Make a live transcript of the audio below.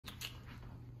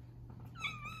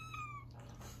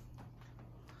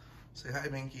Say hi,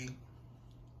 Minky.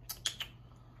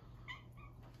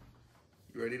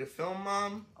 You ready to film,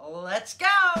 Mom? Let's go!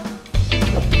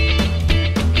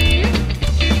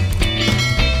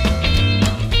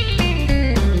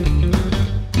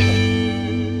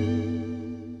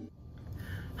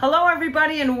 Hello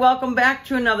everybody and welcome back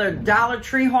to another Dollar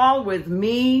Tree haul with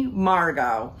me,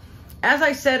 Margo. As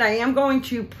I said, I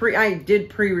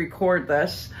did pre-record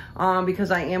this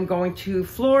because I am going to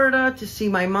Florida to see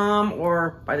my mom,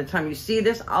 or by the time you see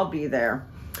this, I'll be there.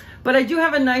 But I do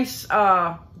have a nice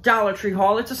Dollar Tree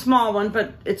haul. It's a small one,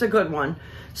 but it's a good one.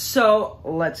 So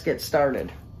let's get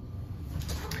started.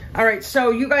 All right,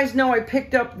 so you guys know I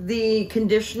picked up the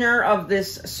conditioner of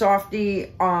this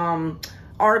Softy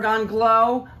Argan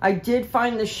Glow. I did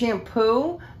find the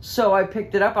shampoo, so I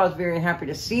picked it up. I was very happy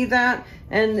to see that.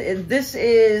 And this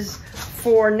is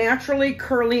for naturally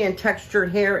curly and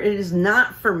textured hair. It is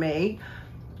not for me,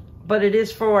 but it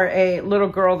is for a little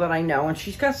girl that I know, and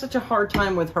she's got such a hard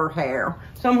time with her hair.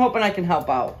 So I'm hoping I can help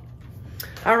out.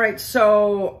 All right,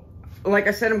 so like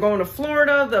I said, I'm going to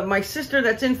Florida. My sister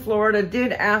that's in Florida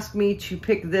did ask me to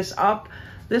pick this up.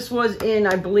 This was in,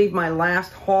 I believe, my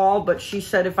last haul, but she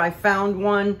said if I found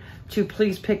one to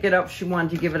please pick it up. She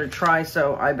wanted to give it a try,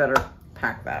 so I better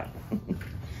pack that.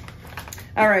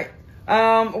 All right,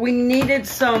 we needed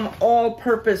some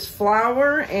all-purpose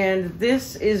flour, and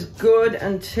this is good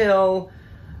until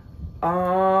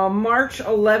March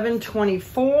 11,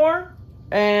 24.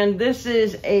 And this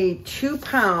is a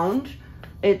 2-pound.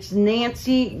 It's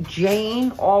Nancy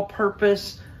Jane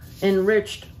all-purpose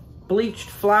enriched bleached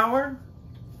flour.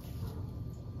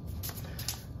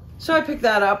 So I picked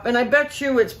that up, and I bet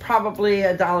you it's probably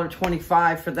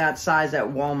 $1.25 for that size at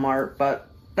Walmart, but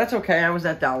that's okay. I was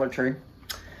at Dollar Tree.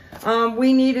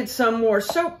 We needed some more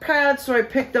soap pads, so I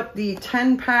picked up the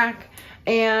 10-pack.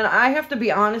 And I have to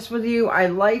be honest with you, I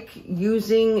like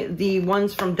using the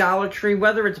ones from Dollar Tree,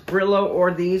 whether it's Brillo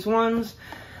or these ones.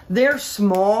 They're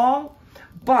small,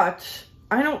 but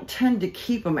I don't tend to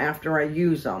keep them after I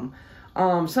use them.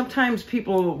 Sometimes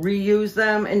people reuse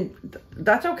them, and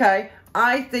that's okay.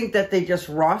 I think that they just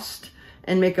rust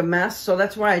and make a mess, so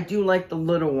that's why I do like the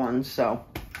little ones. So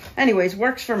anyways,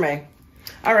 works for me.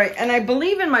 All right, and I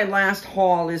believe in my last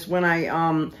haul is when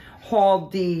I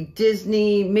hauled the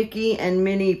Disney Mickey and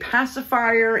Minnie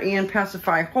pacifier and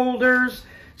pacifier holders.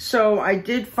 So I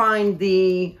did find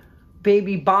the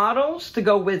baby bottles to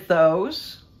go with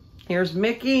those. Here's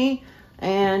Mickey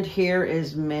and here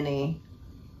is Minnie.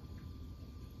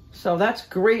 So that's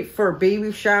great for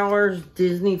baby showers,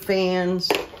 Disney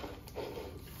fans.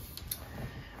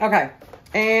 Okay,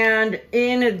 and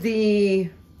in the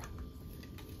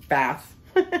bath,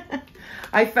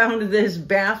 I found this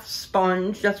bath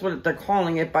sponge. That's what they're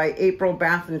calling it, by April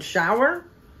Bath and Shower.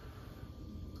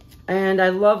 And I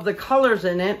love the colors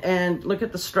in it, and look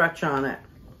at the stretch on it.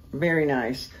 Very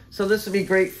nice. So this would be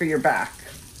great for your back.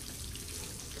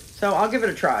 So I'll give it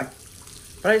a try.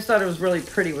 But I just thought it was really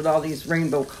pretty with all these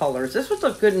rainbow colors. This would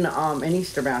look good in an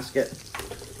Easter basket.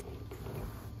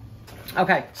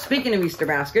 Okay, speaking of Easter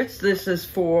baskets, this is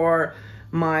for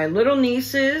my little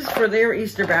nieces for their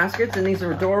Easter baskets, and these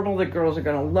are adorable. The girls are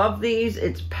gonna love these.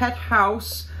 It's Pet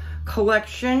House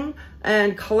collection,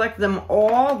 and collect them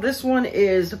all. This one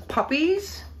is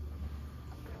puppies.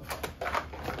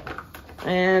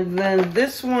 And then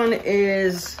this one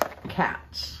is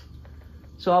cats.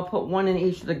 So I'll put one in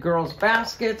each of the girls'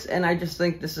 baskets, and I just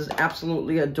think this is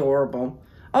absolutely adorable.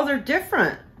 Oh, they're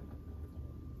different.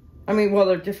 I mean, well,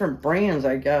 they're different brands,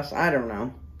 I guess. I don't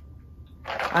know.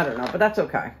 But that's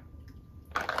okay.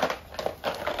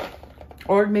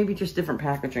 Or maybe just different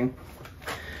packaging.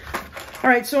 All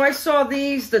right, so I saw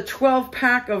these, the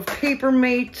 12-pack of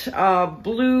Papermate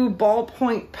blue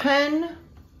ballpoint pen.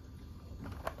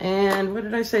 And what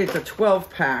did I say? It's a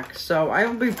 12-pack. So I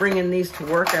will be bringing these to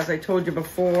work, as I told you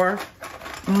before.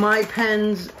 My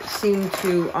pens seem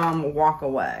to walk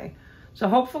away. So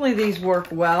hopefully these work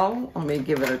well. Let me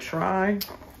give it a try.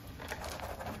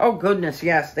 Oh, goodness,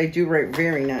 yes, they do rate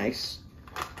very nice.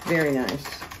 Very nice.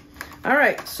 All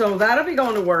right, so that'll be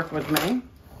going to work with me.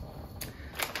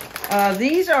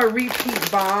 These are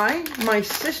repeat buy. My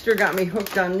sister got me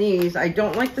hooked on these. I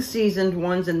don't like the seasoned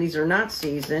ones, and these are not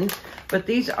seasoned. But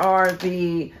these are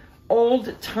the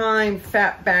old-time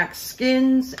Fatback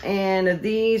Skins, and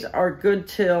these are good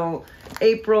till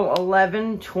April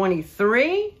 11,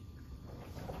 23.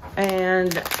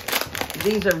 And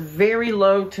these are very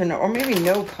low to no, or maybe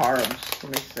no carbs.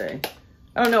 Let me see.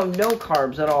 Oh, no, no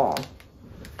carbs at all.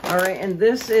 All right, and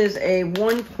this is a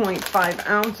 1.5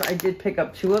 ounce. I did pick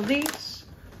up 2 of these.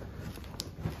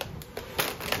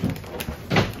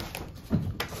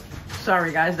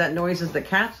 Sorry guys, that noise is the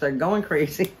cats. They're going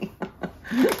crazy.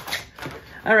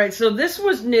 All right, so this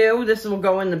was new. This will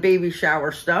go in the baby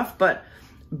shower stuff, but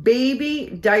baby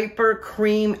diaper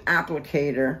cream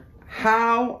applicator.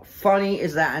 How funny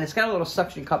is that? And it's got a little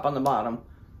suction cup on the bottom.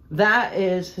 That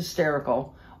is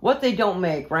hysterical. What they don't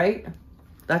make, right?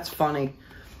 That's funny.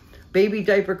 Baby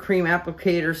diaper cream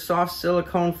applicator, soft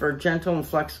silicone for gentle and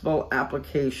flexible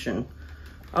application.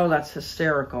 Oh, that's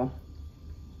hysterical.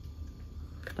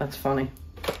 That's funny.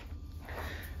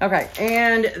 Okay,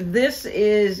 and this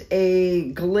is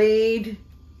a Glade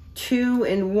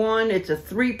 2-in-1. It's a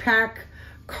 3-pack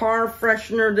car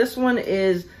freshener. This one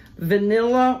is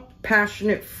vanilla,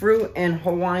 passionate fruit, and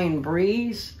Hawaiian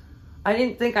breeze. I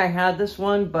didn't think I had this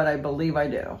one, but I believe I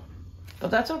do.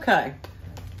 But that's okay.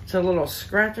 It's a little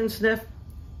scratch and sniff.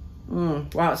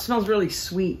 Wow, it smells really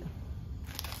sweet.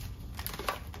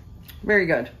 Very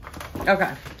good.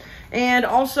 Okay. And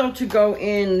also to go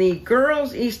in the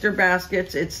girls' Easter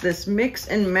baskets, it's this mix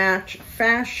and match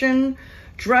fashion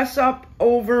dress up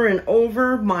over and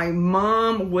over. My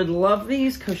mom would love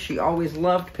these because she always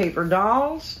loved paper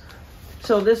dolls.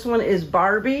 So this one is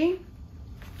Barbie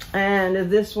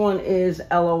and this one is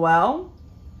LOL.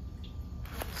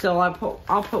 So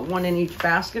I'll put one in each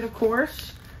basket, of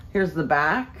course. Here's the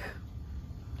back.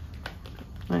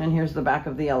 And here's the back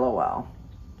of the LOL.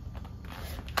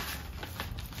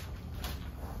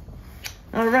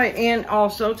 All right, and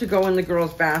also to go in the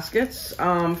girls' baskets,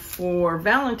 for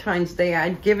Valentine's Day,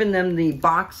 I'd given them the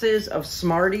boxes of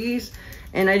Smarties,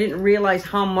 and I didn't realize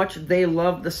how much they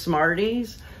love the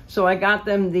Smarties. So I got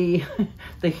them the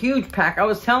huge pack. I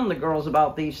was telling the girls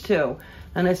about these too.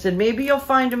 And I said, maybe you'll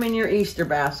find them in your Easter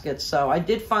baskets. So I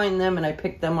did find them, and I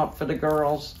picked them up for the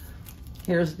girls.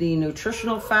 Here's the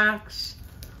nutritional facts.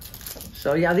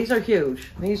 So yeah, these are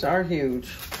huge. These are huge.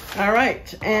 All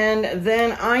right, and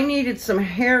then I needed some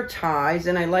hair ties,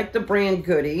 and I like the brand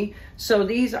Goody. So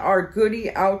these are Goody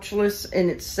Ouchless, and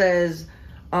it says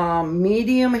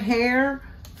medium hair,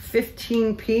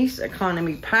 15-piece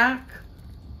economy pack.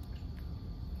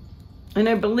 And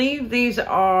I believe these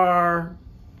are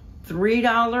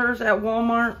 $3 at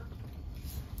Walmart.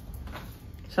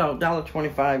 So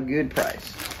 $1.25, good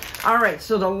price. All right,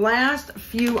 so the last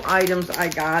few items I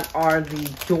got are the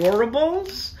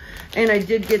Doorables. And I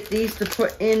did get these to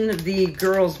put in the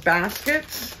girls'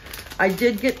 baskets. I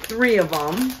did get 3 of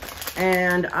them,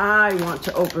 and I want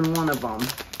to open one of them.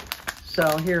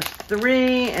 So here's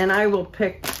 3, and I will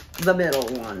pick the middle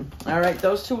one. All right,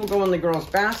 those 2 will go in the girls'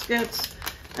 baskets.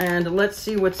 And let's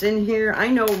see what's in here. I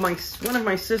know one of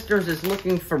my sisters is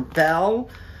looking for Belle.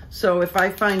 So if I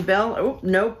find Belle, oh,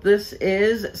 nope, this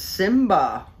is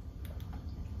Simba.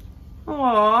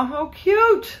 Aw, how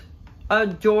cute.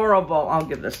 Adorable. I'll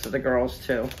give this to the girls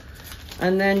too.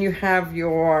 And then you have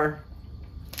your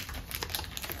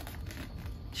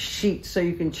sheet so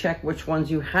you can check which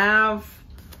ones you have.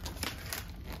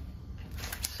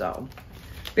 So,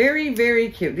 very, very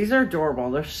cute. These are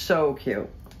adorable. They're so cute.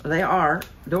 They are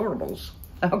adorables.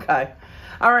 Okay.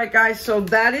 All right, guys. So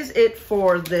that is it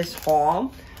for this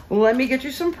haul. Let me get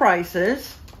you some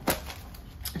prices.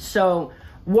 So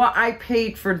what I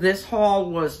paid for this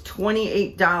haul was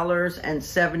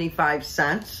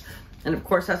 $28.75. And of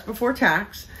course, that's before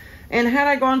tax. And had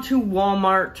I gone to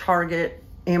Walmart, Target,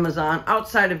 Amazon,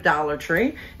 outside of Dollar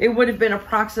Tree, it would have been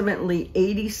approximately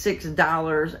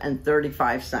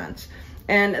 $86.35.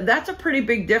 And that's a pretty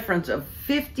big difference of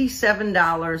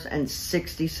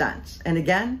 $57.60. And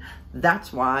again,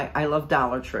 that's why I love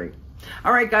Dollar Tree.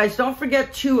 All right, guys, don't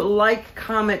forget to like,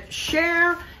 comment,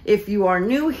 share. If you are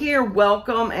new here,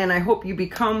 welcome, and I hope you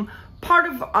become part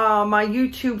of my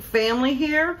YouTube family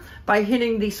here by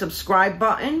hitting the subscribe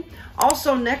button.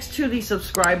 Also, next to the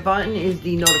subscribe button is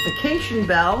the notification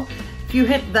bell. If you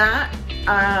hit that,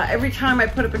 every time I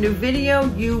put up a new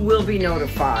video, you will be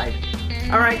notified.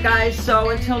 All right, guys,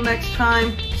 so until next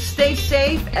time, stay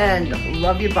safe and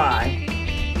love you, bye.